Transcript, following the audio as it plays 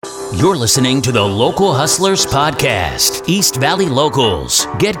You're listening to the Local Hustlers Podcast, East Valley Locals.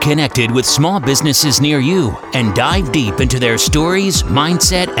 Get connected with small businesses near you and dive deep into their stories,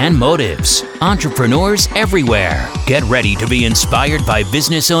 mindset, and motives. Entrepreneurs everywhere. Get ready to be inspired by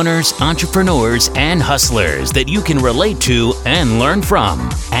business owners, entrepreneurs, and hustlers that you can relate to and learn from.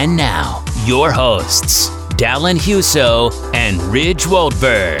 And now, your hosts, Dallin Huso and Ridge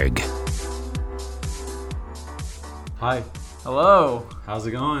Woldberg. Hi. Hello. How's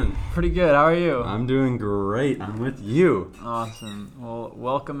it going? Pretty good. How are you? I'm doing great. I'm with you. Awesome. Well,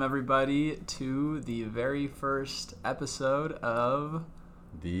 welcome everybody to the very first episode of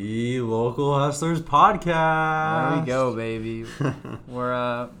the Local Hustlers Podcast. There we go, baby.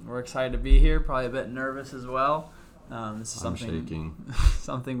 We're excited to be here. Probably a bit nervous as well. This is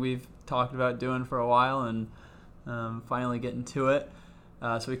something we've talked about doing for a while, and finally getting to it.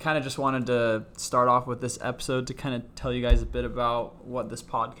 So we kind of just wanted to start off with this episode to kind of tell you guys a bit about what this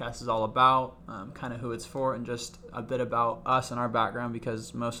podcast is all about, kind of who it's for, and just a bit about us and our background,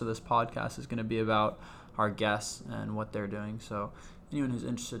 because most of this podcast is going to be about our guests and what they're doing. So anyone who's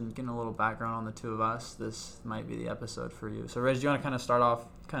interested in getting a little background on the two of us, this might be the episode for you. So Reg, do you want to kind of start off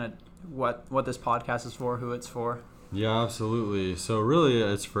kind of what this podcast is for, who it's for? Yeah, absolutely. So really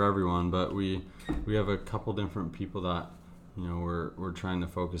it's for everyone, but we have a couple different people that we're trying to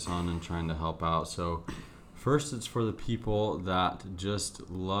focus on and trying to help out. So first, it's for the people that just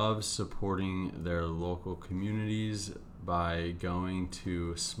love supporting their local communities by going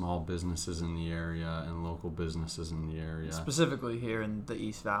to small businesses in the area and local businesses in the area. Specifically here in the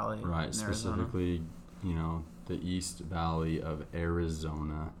East Valley. Right, specifically, the East Valley of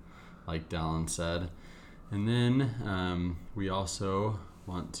Arizona, like Dallin said. And then we also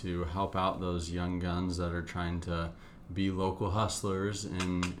want to help out those young guns that are trying to be local hustlers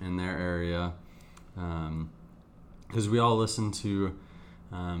in their area, because we all listen to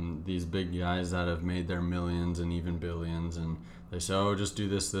these big guys that have made their millions and even billions, and they say, oh, just do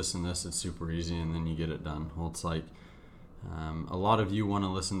this, and this, it's super easy, and then you get it done. Well, it's like a lot of you want to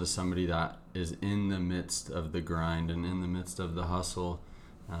listen to somebody that is in the midst of the grind and in the midst of the hustle,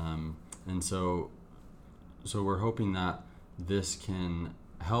 and so we're hoping that this can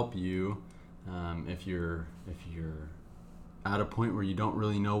help you if you're at a point where you don't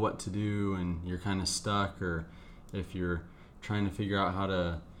really know what to do and you're kind of stuck, or if you're trying to figure out how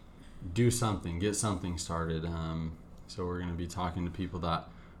to do something, get something started. So we're going to be talking to people that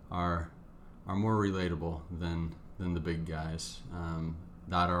are more relatable than the big guys,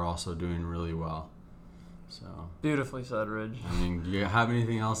 that are also doing really well. So Beautifully said, Ridge. I mean, do you have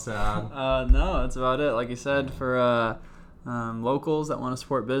anything else to add? No, that's about it. Like you said, for locals that want to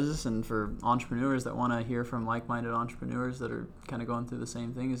support business, and for entrepreneurs that want to hear from like-minded entrepreneurs that are kind of going through the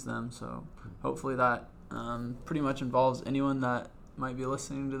same thing as them. So hopefully that pretty much involves anyone that might be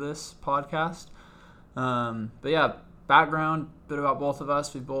listening to this podcast. But yeah, background, bit about both of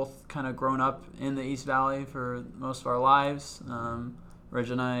us. We've both kind of grown up in the East Valley for most of our lives. Reg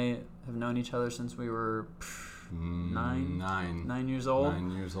and I have known each other since we were nine years old.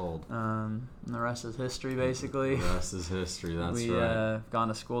 9 years old. And the rest is history, basically. The rest is history. That's right. We gone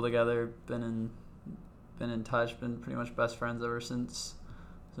to school together, been in touch, been pretty much best friends ever since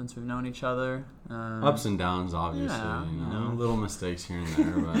we've known each other. Ups and downs, obviously. Yeah, little mistakes here and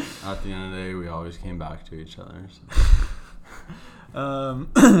there, but at the end of the day, we always came back to each other. So.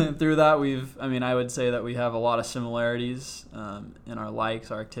 Through that, I would say that we have a lot of similarities in our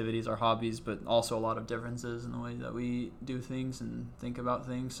likes, our activities, our hobbies, but also a lot of differences in the way that we do things and think about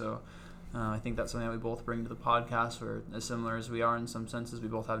things. So I think that's something that we both bring to the podcast. We're as similar as we are in some senses. We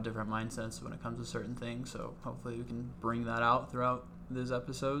both have different mindsets when it comes to certain things. So hopefully we can bring that out throughout these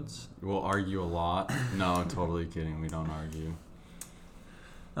episodes. We'll argue a lot. No, totally kidding. We don't argue.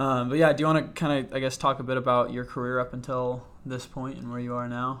 But yeah, do you want to kind of, I guess, talk a bit about your career up until this point and where you are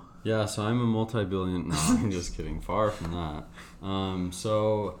now? Yeah, so I'm a multi-billion. No, I'm just kidding. Far from that.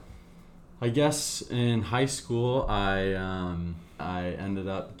 So I guess in high school, I ended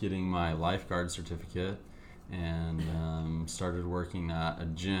up getting my lifeguard certificate and started working at a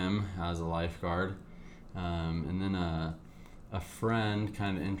gym as a lifeguard. And then a friend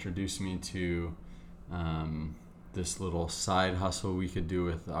kind of introduced me to this little side hustle we could do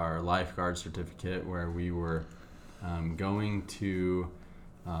with our lifeguard certificate, where we were going to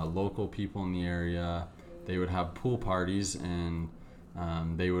local people in the area. They would have pool parties, and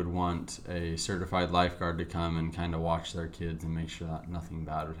they would want a certified lifeguard to come and kind of watch their kids and make sure that nothing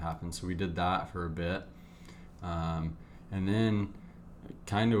bad would happen. So we did that for a bit. And then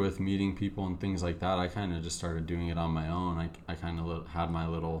kind of with meeting people and things like that, I kind of just started doing it on my own. I kind of had my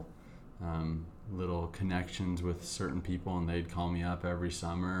little little connections with certain people, and they'd call me up every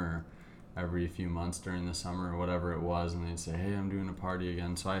summer or every few months during the summer or whatever it was, and they'd say, hey, I'm doing a party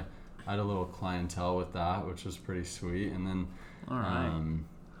again. So I had a little clientele with that, which was pretty sweet. And then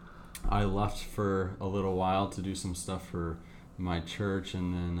I left for a little while to do some stuff for my church,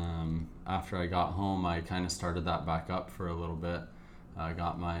 and then after I got home, I kind of started that back up for a little bit. I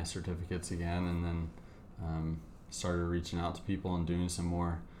got my certificates again, and then started reaching out to people and doing some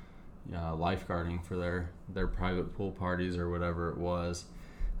more lifeguarding for their private pool parties or whatever it was.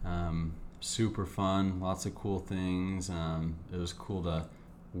 Super fun, lots of cool things. It was cool to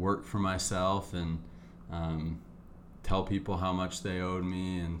work for myself and tell people how much they owed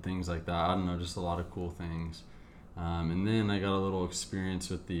me and things like that. I don't know, just a lot of cool things. And then I got a little experience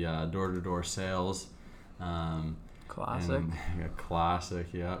with the door-to-door sales. Classic. Classic,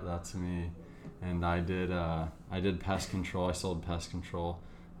 yeah, that's me. And I did pest control. I sold pest control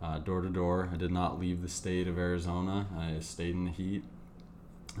door-to-door. I did not leave the state of Arizona. I stayed in the heat.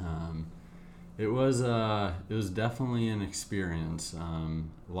 It was definitely an experience. A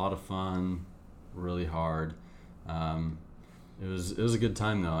lot of fun, really hard. It was a good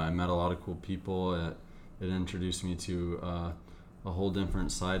time though. I met a lot of cool people. It introduced me to a whole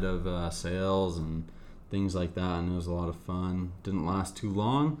different side of sales and things like that, and it was a lot of fun. Didn't last too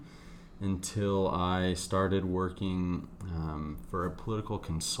long until I started working for a political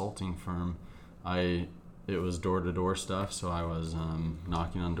consulting firm. It was door-to-door stuff, so I was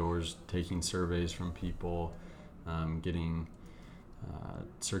knocking on doors, taking surveys from people,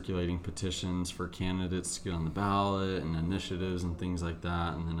 circulating petitions for candidates to get on the ballot and initiatives and things like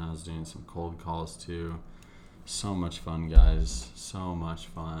that. And then I was doing some cold calls too. So much fun, guys. So much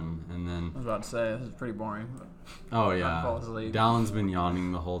fun. And then I was about to say, this is pretty boring. Oh yeah, Dallin's been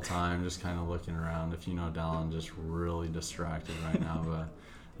yawning the whole time, just kind of looking around. If you know Dallin, just really distracted right now, but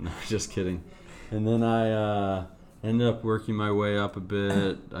no, just kidding. And then I ended up working my way up a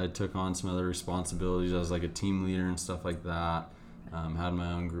bit. I took on some other responsibilities. I was like a team leader and stuff like that. Had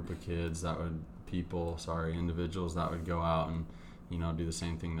my own group of kids individuals that would go out and, do the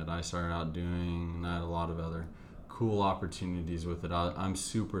same thing that I started out doing. And I had a lot of other cool opportunities with it. I'm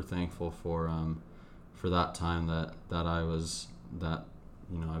super thankful for that time that I've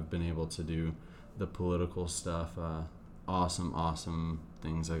been able to do the political stuff. Awesome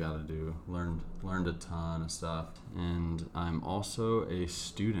things I got to do. Learned a ton of stuff. And I'm also a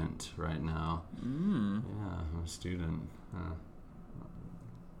student right now. Yeah, I'm a student.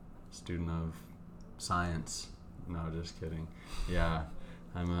 Student of science. No, just kidding. Yeah,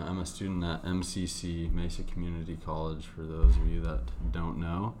 I'm a student at MCC, Mesa Community College, for those of you that don't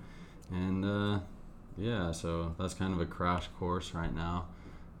know. And so that's kind of a crash course right now.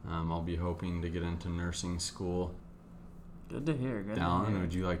 I'll be hoping to get into nursing school. Good to hear. Dallin,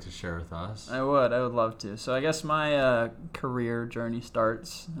 would you like to share with us? I would love to. So I guess my career journey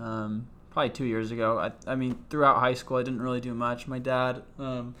starts probably 2 years ago. I mean, throughout high school, I didn't really do much. My dad,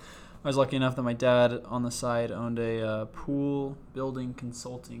 I was lucky enough that my dad on the side owned a pool building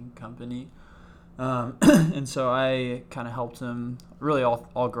consulting company. And so I kind of helped him really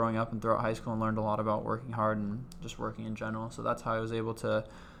all growing up and throughout high school, and learned a lot about working hard and just working in general. So that's how I was able to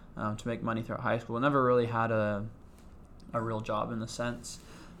make money throughout high school. I never really had a real job in the sense.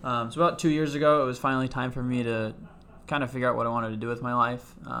 So about 2 years ago, it was finally time for me to kind of figure out what I wanted to do with my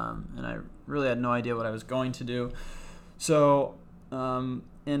life. And I really had no idea what I was going to do. So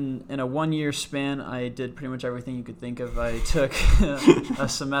in a 1 year span, I did pretty much everything you could think of. I took a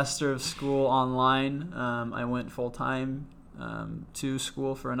semester of school online. I went full time to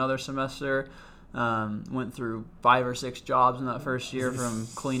school for another semester. Went through 5 or 6 jobs in that first year, from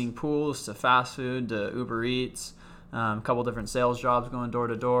cleaning pools to fast food to Uber Eats. A couple different sales jobs, going door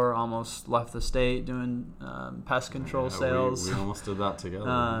to door. Almost left the state doing pest control sales. We almost did that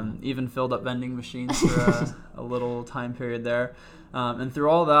together. Even filled up vending machines for a little time period there. And through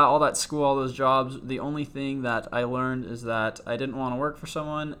all that school, all those jobs, the only thing that I learned is that I didn't want to work for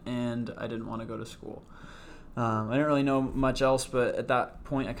someone, and I didn't want to go to school. I didn't really know much else, but at that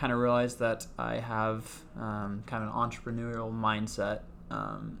point, I kind of realized that I have kind of an entrepreneurial mindset.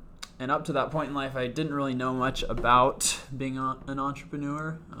 And up to that point in life, I didn't really know much about being an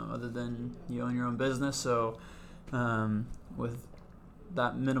entrepreneur, other than you own your own business. So with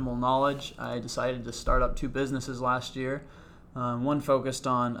that minimal knowledge, I decided to start up 2 businesses last year. One focused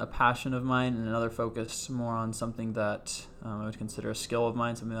on a passion of mine, and another focused more on something that I would consider a skill of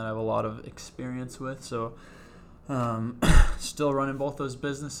mine, something that I have a lot of experience with. So still running both those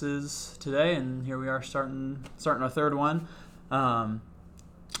businesses today, and here we are starting our third one.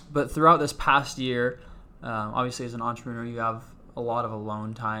 But throughout this past year, obviously as an entrepreneur, you have a lot of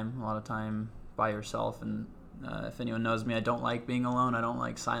alone time, a lot of time by yourself. And if anyone knows me, I don't like being alone. I don't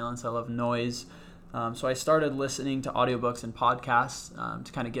like silence. I love noise. So I started listening to audiobooks and podcasts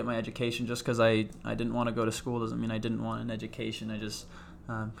to kind of get my education. Just because I didn't want to go to school doesn't mean I didn't want an education. I just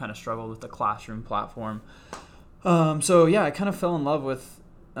kind of struggled with the classroom platform. So yeah, I kind of fell in love with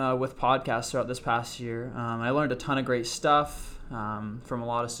podcasts throughout this past year. I learned a ton of great stuff from a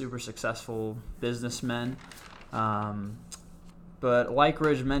lot of super successful businessmen. But like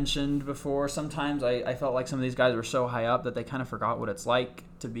Ridge mentioned before, sometimes I felt like some of these guys were so high up that they kind of forgot what it's like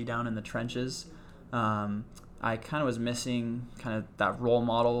to be down in the trenches. I kind of was missing kind of that role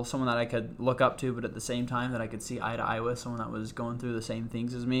model, someone that I could look up to, but at the same time that I could see eye to eye with, someone that was going through the same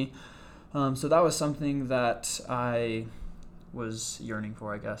things as me. So that was something that I was yearning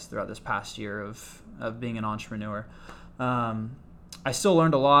for, I guess, throughout this past year of being an entrepreneur. I still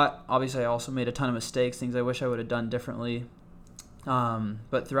learned a lot. Obviously, I also made a ton of mistakes, things I wish I would have done differently.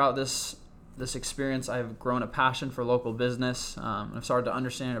 But throughout this experience, I've grown a passion for local business. I've started to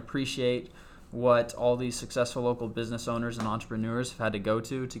understand and appreciate what all these successful local business owners and entrepreneurs have had to go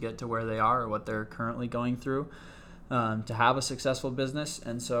to get to where they are, or what they're currently going through to have a successful business.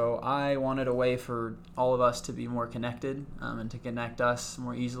 And so I wanted a way for all of us to be more connected and to connect us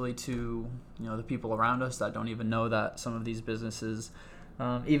more easily to the people around us that don't even know that some of these businesses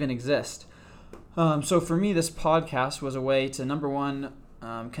even exist. So for me, this podcast was a way to, number one,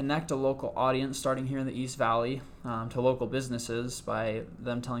 connect a local audience starting here in the East Valley to local businesses by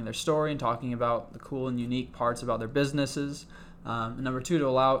them telling their story and talking about the cool and unique parts about their businesses. And number two, to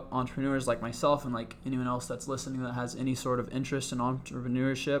allow entrepreneurs like myself and like anyone else that's listening that has any sort of interest in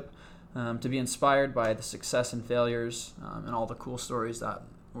entrepreneurship to be inspired by the success and failures and all the cool stories that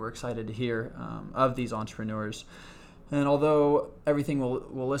we're excited to hear of these entrepreneurs. And although everything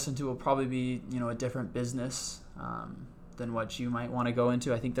we'll listen to will probably be a different business than what you might want to go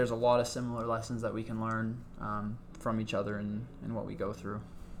into, I think there's a lot of similar lessons that we can learn from each other and what we go through.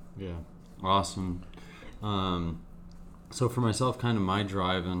 Yeah, awesome. So for myself, kind of my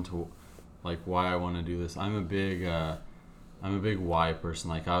drive into like why I want to do this, I'm a big why person.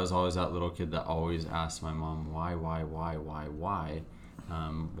 Like I was always that little kid that always asked my mom, why?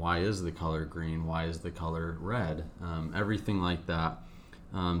 Why is the color green? Why is the color red? Everything like that.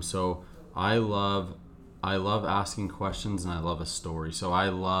 So I love asking questions, and I love a story. So I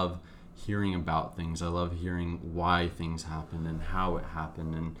love hearing about things. I love hearing why things happened and how it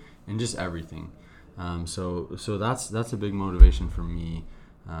happened and just everything. So that's a big motivation for me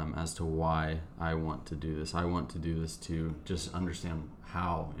as to why I want to do this. I want to do this to just understand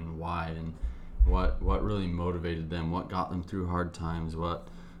how and why and what really motivated them, what got them through hard times, what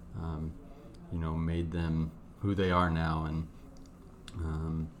made them who they are now, and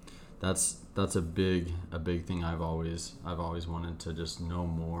that's a big thing. I've always wanted to just know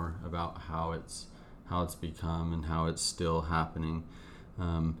more about how it's become and how it's still happening.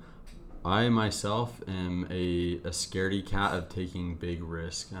 I myself am a scaredy cat of taking big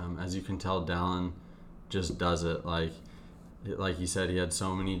risk. As you can tell, Dallin just does it. Like he said, he had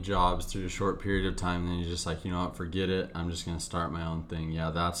so many jobs through a short period of time, and then he's just like, what, forget it. I'm just going to start my own thing. Yeah,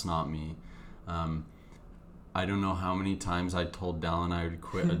 that's not me. I don't know how many times I told Dallin I would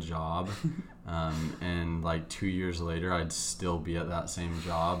quit a job, and like 2 years later, I'd still be at that same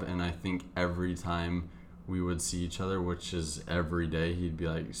job. And I think every time we would see each other, which is every day, he'd be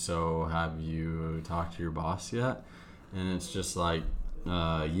like, so have you talked to your boss yet? And it's just like,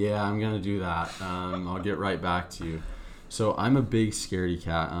 yeah, I'm going to do that. I'll get right back to you. So I'm a big scaredy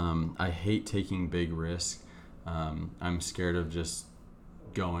cat. I hate taking big risks. I'm scared of just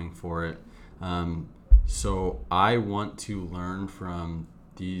going for it. So I want to learn from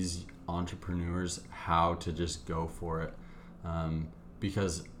these entrepreneurs how to just go for it.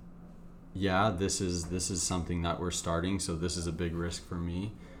 Because yeah, this is something that we're starting, so this is a big risk for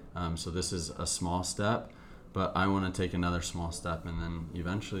me. So this is a small step, but I want to take another small step and then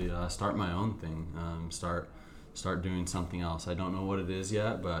eventually start my own thing. Start doing something else. I don't know what it is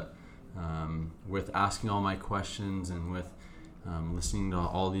yet, but with asking all my questions and with listening to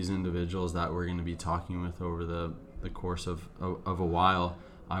all these individuals that we're going to be talking with over the course of a while,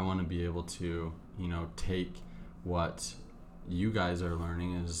 I want to be able to take what you guys are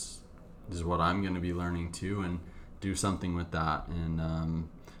learning is what I'm going to be learning too, and do something with that. And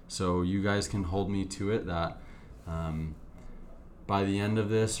so you guys can hold me to it that by the end of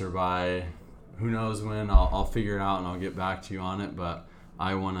this, or by who knows when, I'll figure it out and I'll get back to you on it. But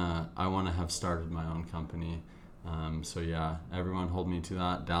I wanna have started my own company. So yeah, everyone hold me to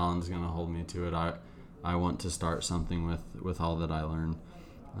that. Dallin's gonna hold me to it. I want to start something with all that I learned.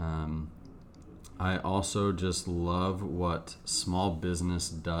 I also just love what small business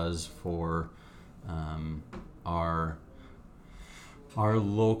does for our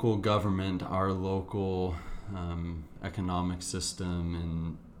local government, our local economic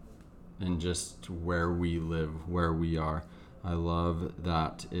system, and just where we live, where we are. I love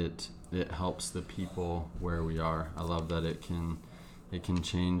that it helps the people where we are. I love that it can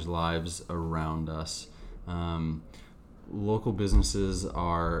change lives around us. Local businesses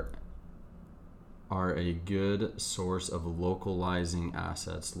are a good source of localizing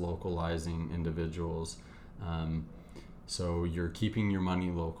assets, localizing individuals. So you're keeping your money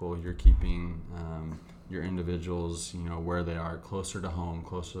local, you're keeping your individuals, where they are, closer to home,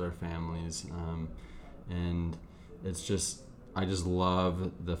 closer to their families. And it's just, I just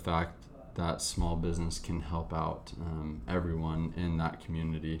love the fact that small business can help out everyone in that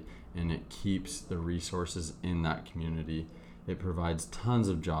community, and it keeps the resources in that community. It provides tons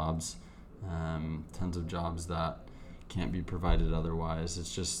of jobs that can't be provided otherwise.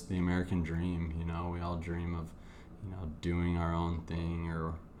 It's just the American dream, we all dream of, doing our own thing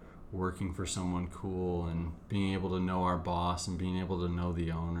or working for someone cool and being able to know our boss and being able to know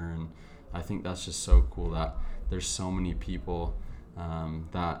the owner. And I think that's just so cool that there's so many people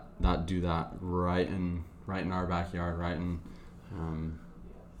that do that right in our backyard, right in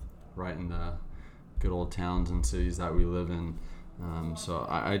the good old towns and cities that we live in. So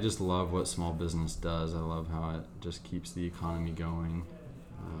I just love what small business does. I love how it just keeps the economy going.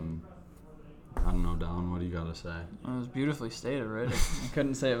 I don't know, Dallin, what do you got to say? It was beautifully stated, right? I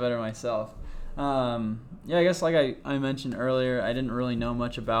couldn't say it better myself. I guess like I mentioned earlier, I didn't really know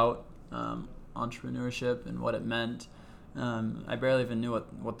much about entrepreneurship and what it meant. I barely even knew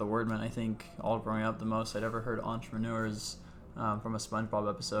what the word meant. I think all growing up, the most I'd ever heard entrepreneurs from a SpongeBob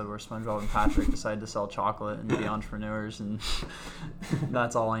episode where SpongeBob and Patrick decided to sell chocolate and be entrepreneurs, and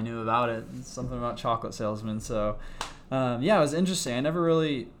that's all I knew about it. It's something about chocolate salesmen. So it was interesting. I never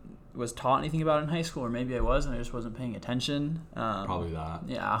really was taught anything about it in high school, or maybe I was and I just wasn't paying attention. Probably that.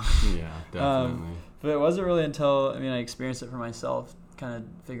 Yeah. Yeah, definitely. But it wasn't really until I experienced it for myself, kind of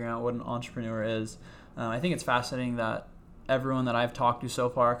figuring out what an entrepreneur is. I think it's fascinating that everyone that I've talked to so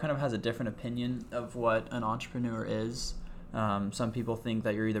far kind of has a different opinion of what an entrepreneur is. Some people think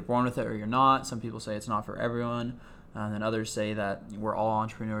that you're either born with it or you're not. Some people say it's not for everyone. And then others say that we're all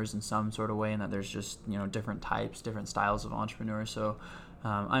entrepreneurs in some sort of way, and that there's just different types, different styles of entrepreneurs. So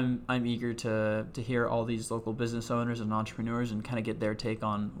I'm eager to hear all these local business owners and entrepreneurs and kind of get their take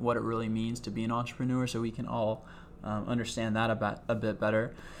on what it really means to be an entrepreneur, so we can all understand that a bit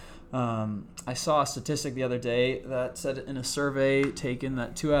better. I saw a statistic the other day that said in a survey taken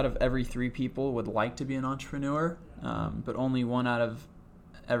that 2 out of every 3 people would like to be an entrepreneur, but only 1 out of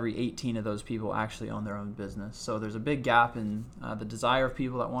every 18 of those people actually own their own business. So there's a big gap in the desire of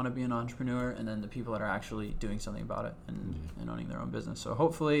people that want to be an entrepreneur, and then the people that are actually doing something about it and owning their own business. So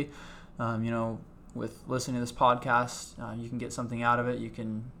hopefully, with listening to this podcast, you can get something out of it. You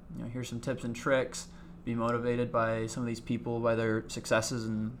can hear some tips and tricks, be motivated by some of these people, by their successes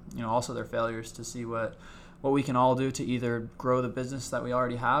and also their failures, to see what we can all do to either grow the business that we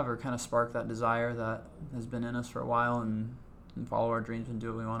already have or kind of spark that desire that has been in us for a while and follow our dreams and do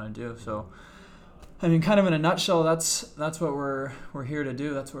what we want to do. So kind of in a nutshell, that's what we're here to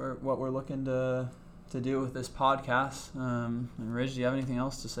do. That's what we're looking to do with this podcast. And Ridge, do you have anything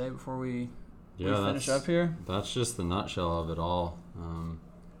else to say before we finish up here? That's just the nutshell of it all.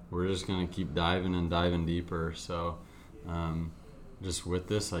 We're just going to keep diving deeper. So just with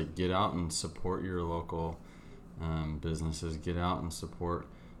this, get out and support your local businesses. Get out and support,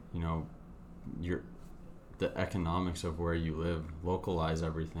 the economics of where you live. Localize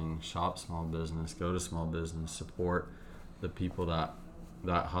everything. Shop small business. Go to small business. Support the people that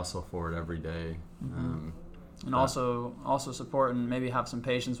hustle for it every day. Mm-hmm. And also support and maybe have some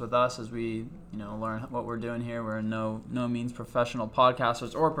patience with us as we learn what we're doing here. We're no means professional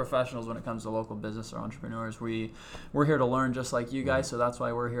podcasters or professionals when it comes to local business or entrepreneurs. We're here to learn just like you guys, so that's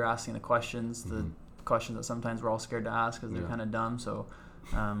why we're here asking the questions, the questions that sometimes we're all scared to ask because they're kind of dumb. So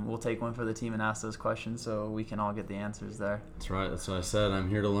we'll take one for the team and ask those questions so we can all get the answers there. That's right. That's what I said. I'm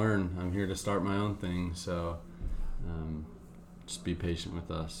here to learn. I'm here to start my own thing. So just be patient with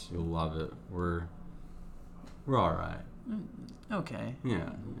us. You'll love it. We're all right. Okay.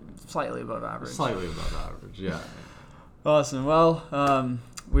 Yeah. Slightly above average. Yeah. Awesome. Well,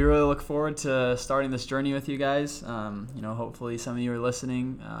 we really look forward to starting this journey with you guys. Hopefully some of you are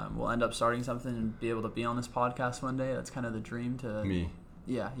listening. We'll end up starting something and be able to be on this podcast one day. That's kind of the dream to... Me.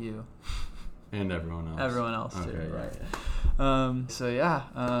 Yeah, you. And everyone else. Everyone else, too. Okay, right.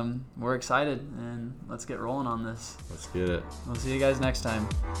 We're excited, and let's get rolling on this. Let's get it. We'll see you guys next time.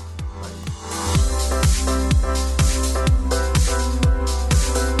 Bye.